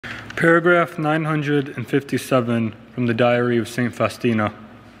Paragraph 957 from the Diary of Saint Faustina.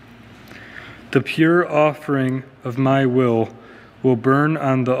 The pure offering of my will burn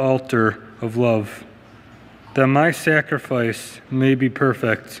on the altar of love. That my sacrifice may be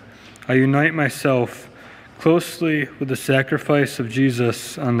perfect, I unite myself closely with the sacrifice of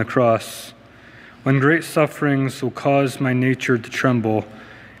Jesus on the cross. When great sufferings will cause my nature to tremble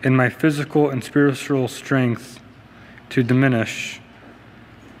and my physical and spiritual strength to diminish,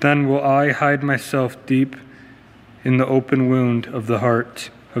 then will I hide myself deep in the open wound of the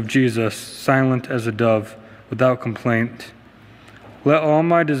heart of Jesus, silent as a dove, without complaint. Let all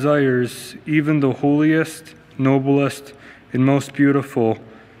my desires, even the holiest, noblest, and most beautiful,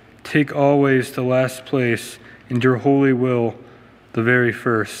 take always the last place, and your holy will the very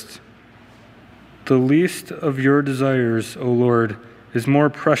first. The least of your desires, O Lord, is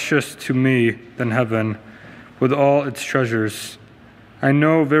more precious to me than heaven, with all its treasures. I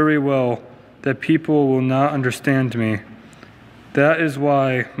know very well that people will not understand me. That is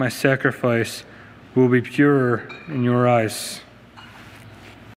why my sacrifice will be purer in your eyes.